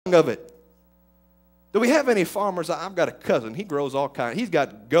of it. Do we have any farmers? I've got a cousin. He grows all kinds. He's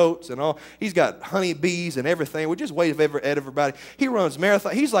got goats and all. He's got honeybees and everything. We just wave at everybody. He runs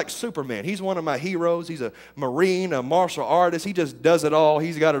marathon. He's like Superman. He's one of my heroes. He's a Marine, a martial artist. He just does it all.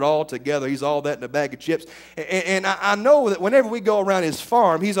 He's got it all together. He's all that in a bag of chips. And I know that whenever we go around his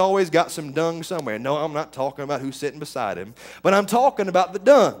farm, he's always got some dung somewhere. No, I'm not talking about who's sitting beside him, but I'm talking about the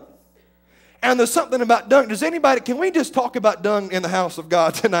dung. And there's something about dung. Can we just talk about dung in the house of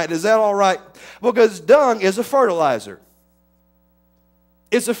God tonight? Is that all right? Because dung is a fertilizer.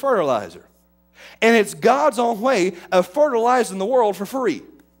 It's a fertilizer. And it's God's own way of fertilizing the world for free.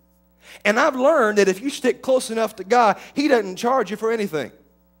 And I've learned that if you stick close enough to God, He doesn't charge you for anything.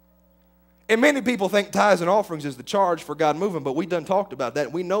 And many people think tithes and offerings is the charge for God moving, but we done talked about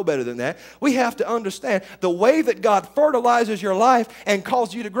that. We know better than that. We have to understand the way that God fertilizes your life and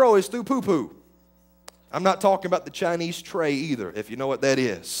causes you to grow is through poo-poo. I'm not talking about the Chinese tray either, if you know what that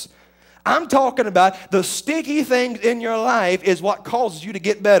is. I'm talking about the stinky things in your life is what causes you to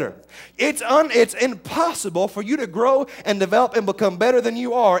get better. It's impossible for you to grow and develop and become better than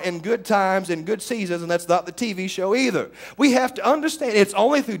you are in good times and good seasons, and that's not the TV show either. We have to understand it's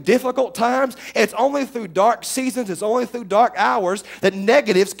only through difficult times, it's only through dark seasons, it's only through dark hours that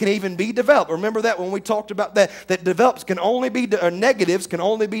negatives can even be developed. Remember that when we talked about that negatives can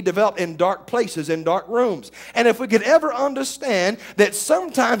only be developed in dark places, in dark rooms. And if we could ever understand that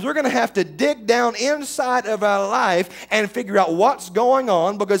sometimes we're going to have to dig down inside of our life and figure out what's going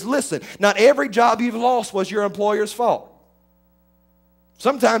on, because listen, not every job you've lost was your employer's fault.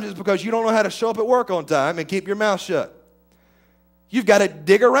 Sometimes it's because you don't know how to show up at work on time and keep your mouth shut. You've got to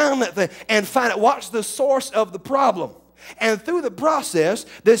dig around that thing and find out what's the source of the problem. And through the process,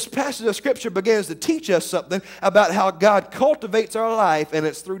 this passage of Scripture begins to teach us something about how God cultivates our life, and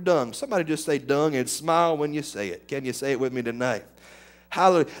it's through dung. Somebody just say dung and smile when you say it. Can you say it with me tonight?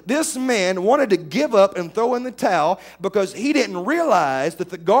 Hallelujah. This man wanted to give up and throw in the towel because he didn't realize that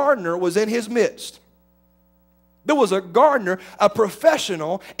the gardener was in his midst. There was a gardener, a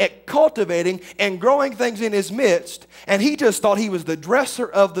professional at cultivating and growing things in his midst, and he just thought he was the dresser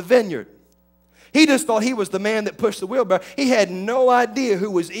of the vineyard. He just thought he was the man that pushed the wheelbarrow. He had no idea who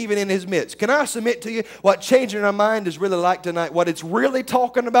was even in his midst. Can I submit to you what changing our mind is really like tonight? What it's really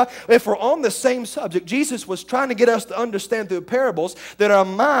talking about? If we're on the same subject, Jesus was trying to get us to understand through parables that our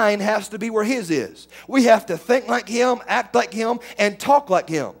mind has to be where His is. We have to think like Him, act like Him, and talk like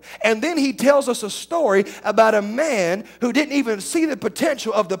Him. And then He tells us a story about a man who didn't even see the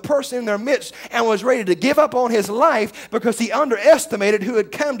potential of the person in their midst and was ready to give up on his life because he underestimated who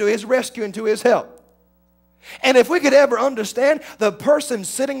had come to his rescue and to his help. And if we could ever understand the person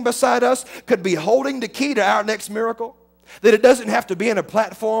sitting beside us could be holding the key to our next miracle, that it doesn't have to be in a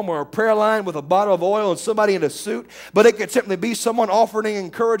platform or a prayer line with a bottle of oil and somebody in a suit, but it could simply be someone offering an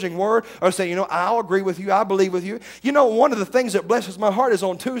encouraging word or saying, you know, I'll agree with you, I believe with you. You know, one of the things that blesses my heart is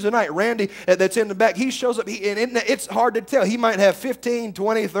on Tuesday night, Randy, that's in the back, he shows up, and it's hard to tell. He might have 15,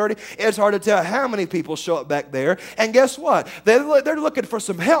 20, 30. It's hard to tell how many people show up back there. And guess what? They're looking for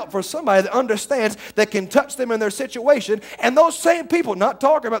some help, for somebody that understands, that can touch them in their situation. And those same people, not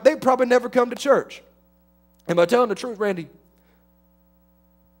talking about, they probably never come to church. Am I telling the truth, Randy?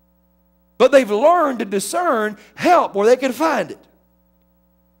 But they've learned to discern help where they can find it.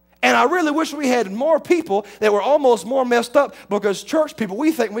 And I really wish we had more people that were almost more messed up, because church people,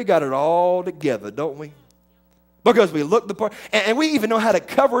 we think we got it all together, don't we? Because we look the part, and we even know how to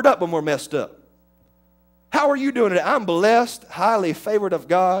cover it up when we're messed up. How are you doing today? I'm blessed, highly favored of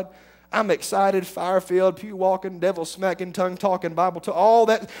God. I'm excited, fire-filled, pew-walking, devil-smacking, tongue-talking, Bible-talking, all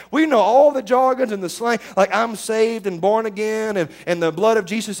that. We know all the jargons and the slang, like I'm saved and born again, and the blood of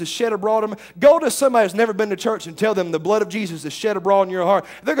Jesus is shed abroad. Go to somebody who's never been to church and tell them the blood of Jesus is shed abroad in your heart.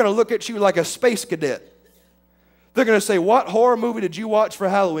 They're going to look at you like a space cadet. They're going to say, what horror movie did you watch for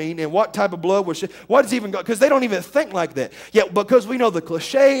Halloween, and what type of blood was shed? What is even going? Because they don't even think like that. Yet because we know the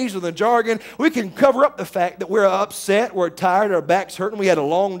cliches and the jargon, we can cover up the fact that we're upset, we're tired, our back's hurting, we had a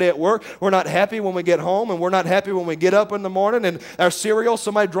long day at work, we're not happy when we get home, and we're not happy when we get up in the morning, and our cereal,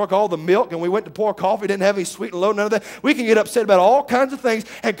 somebody drunk all the milk, and we went to pour coffee, didn't have any sweet and low, none of that. We can get upset about all kinds of things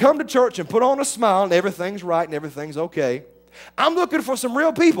and come to church and put on a smile, and everything's right and everything's okay. I'm looking for some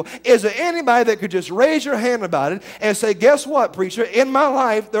real people. Is there anybody that could just raise your hand about it and say, guess what, preacher? In my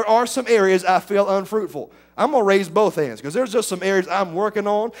life, there are some areas I feel unfruitful. I'm going to raise both hands because there's just some areas I'm working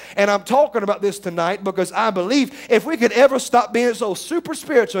on. And I'm talking about this tonight because I believe if we could ever stop being so super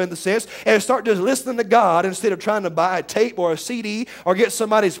spiritual in the sense and start just listening to God instead of trying to buy a tape or a CD or get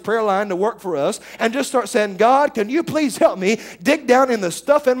somebody's prayer line to work for us and just start saying, God, can you please help me dig down in the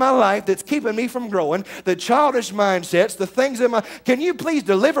stuff in my life that's keeping me from growing, the childish mindsets, the things in my, can you please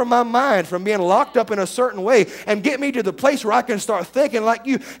deliver my mind from being locked up in a certain way and get me to the place where I can start thinking like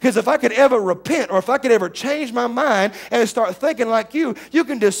you? Because if I could ever repent or if I could ever change my mind and start thinking like you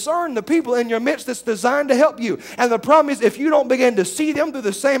can discern the people in your midst that's designed to help you. And the problem is if you don't begin to see them through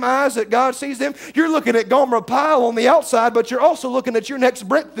the same eyes that God sees them, you're looking at Gomer Pyle on the outside, but you're also looking at your next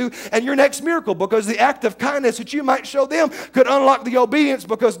breakthrough and your next miracle because the act of kindness that you might show them could unlock the obedience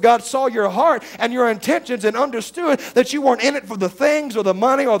because God saw your heart and your intentions and understood that you weren't in it for the things or the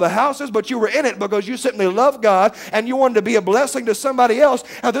money or the houses, but you were in it because you simply love God and you wanted to be a blessing to somebody else.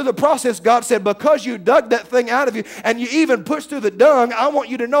 And through the process, God said, because you dug that thing out of you and you even pushed through the dung, I want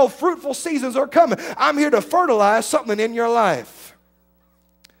you to know fruitful seasons are coming. I'm here to fertilize something in your life.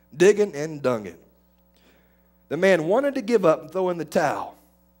 Digging and dunging. The man wanted to give up and throw in the towel.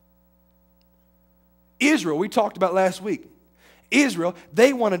 Israel, we talked about last week. Israel,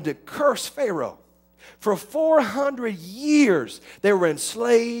 they wanted to curse Pharaoh. For 400 years, they were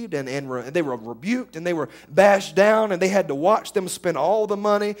enslaved and they were rebuked and they were bashed down and they had to watch them spend all the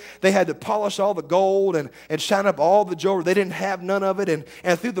money. They had to polish all the gold and shine up all the jewelry. They didn't have none of it.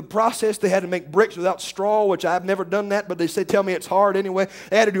 And through the process, they had to make bricks without straw, which I've never done that, but they say, tell me it's hard anyway.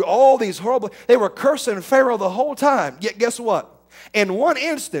 They had to do all these horrible, they were cursing Pharaoh the whole time. Yet guess what? In one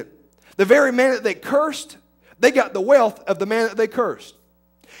instant, the very man that they cursed, they got the wealth of the man that they cursed.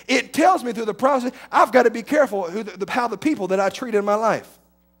 It tells me through the process, I've got to be careful how the people that I treat in my life.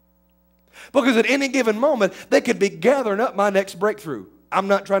 Because at any given moment, they could be gathering up my next breakthrough. I'm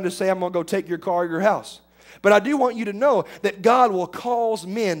not trying to say I'm going to go take your car or your house. But I do want you to know that God will cause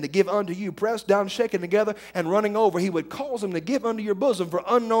men to give unto you, pressed down, shaken together, and running over. He would cause them to give unto your bosom for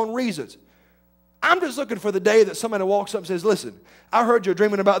unknown reasons. I'm just looking for the day that somebody walks up and says, listen, I heard you're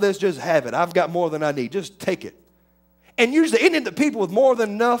dreaming about this. Just have it. I've got more than I need. Just take it. And usually, isn't it the people with more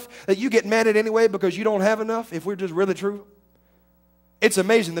than enough that you get mad at anyway because you don't have enough, if we're just really true? It's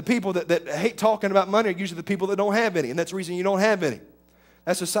amazing. The people that hate talking about money are usually the people that don't have any, and that's the reason you don't have any.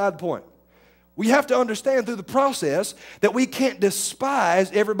 That's a side point. We have to understand through the process that we can't despise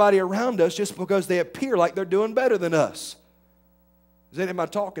everybody around us just because they appear like they're doing better than us. Am I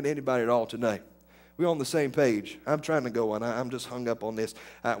talking to anybody at all tonight? We're on the same page. I'm trying to go on. I'm just hung up on this.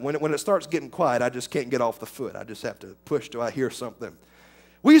 When it starts getting quiet, I just can't get off the foot. I just have to push till I hear something.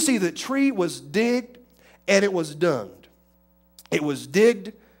 We see the tree was digged and it was dunged. It was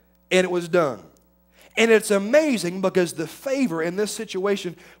digged and it was dung. And it's amazing because the favor in this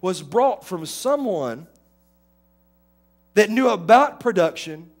situation was brought from someone that knew about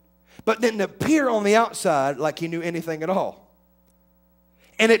production but didn't appear on the outside like he knew anything at all.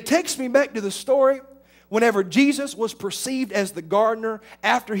 And it takes me back to the story whenever Jesus was perceived as the gardener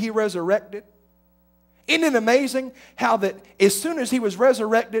after he resurrected. Isn't it amazing how that as soon as he was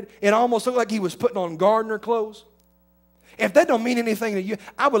resurrected, it almost looked like he was putting on gardener clothes? If that don't mean anything to you,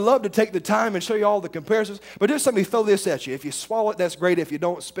 I would love to take the time and show you all the comparisons, but just let me throw this at you. If you swallow it, that's great. If you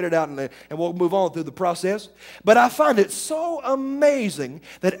don't, spit it out and we'll move on through the process. But I find it so amazing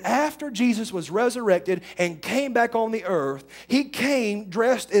that after Jesus was resurrected and came back on the earth, he came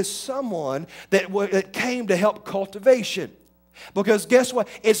dressed as someone that came to help cultivation. Because guess what?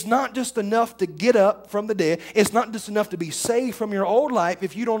 It's not just enough to get up from the dead. It's not just enough to be saved from your old life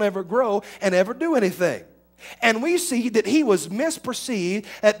if you don't ever grow and ever do anything. And we see that he was misperceived,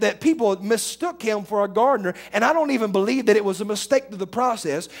 that people mistook him for a gardener. And I don't even believe that it was a mistake to the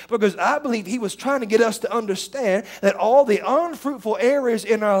process, because I believe he was trying to get us to understand that all the unfruitful areas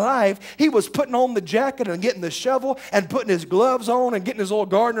in our life, he was putting on the jacket and getting the shovel and putting his gloves on and getting his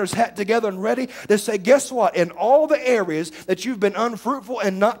old gardener's hat together and ready to say, guess what? In all the areas that you've been unfruitful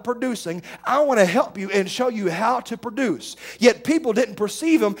and not producing, I want to help you and show you how to produce. Yet people didn't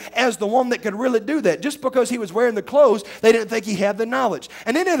perceive him as the one that could really do that. Just because he was wearing the clothes, they didn't think he had the knowledge.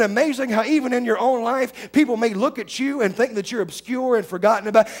 And isn't it amazing how even in your own life, people may look at you and think that you're obscure and forgotten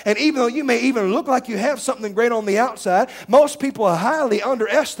about, and even though you may even look like you have something great on the outside, most people highly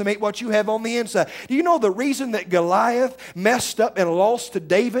underestimate what you have on the inside. Do you know the reason that Goliath messed up and lost to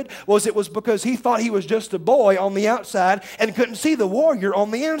David was because he thought he was just a boy on the outside and couldn't see the warrior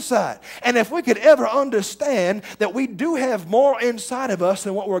on the inside? And if we could ever understand that we do have more inside of us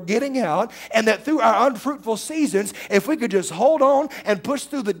than what we're getting out, and that through our unfruitful unfruitful seasons if we could just hold on and push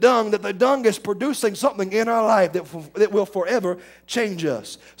through the dung, that the dung is producing something in our life that will forever change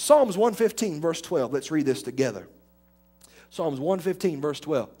us. Psalms 115, verse 12. Let's read this together. Psalms 115, verse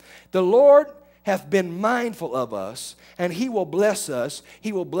 12. The Lord hath been mindful of us, and He will bless us.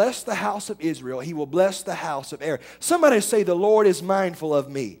 He will bless the house of Israel. He will bless the house of Aaron. Somebody say, the Lord is mindful of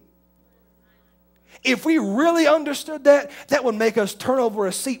me. If we really understood that, that would make us turn over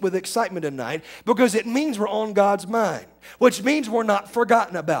a seat with excitement tonight, because it means we're on God's mind, which means we're not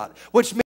forgotten about, which means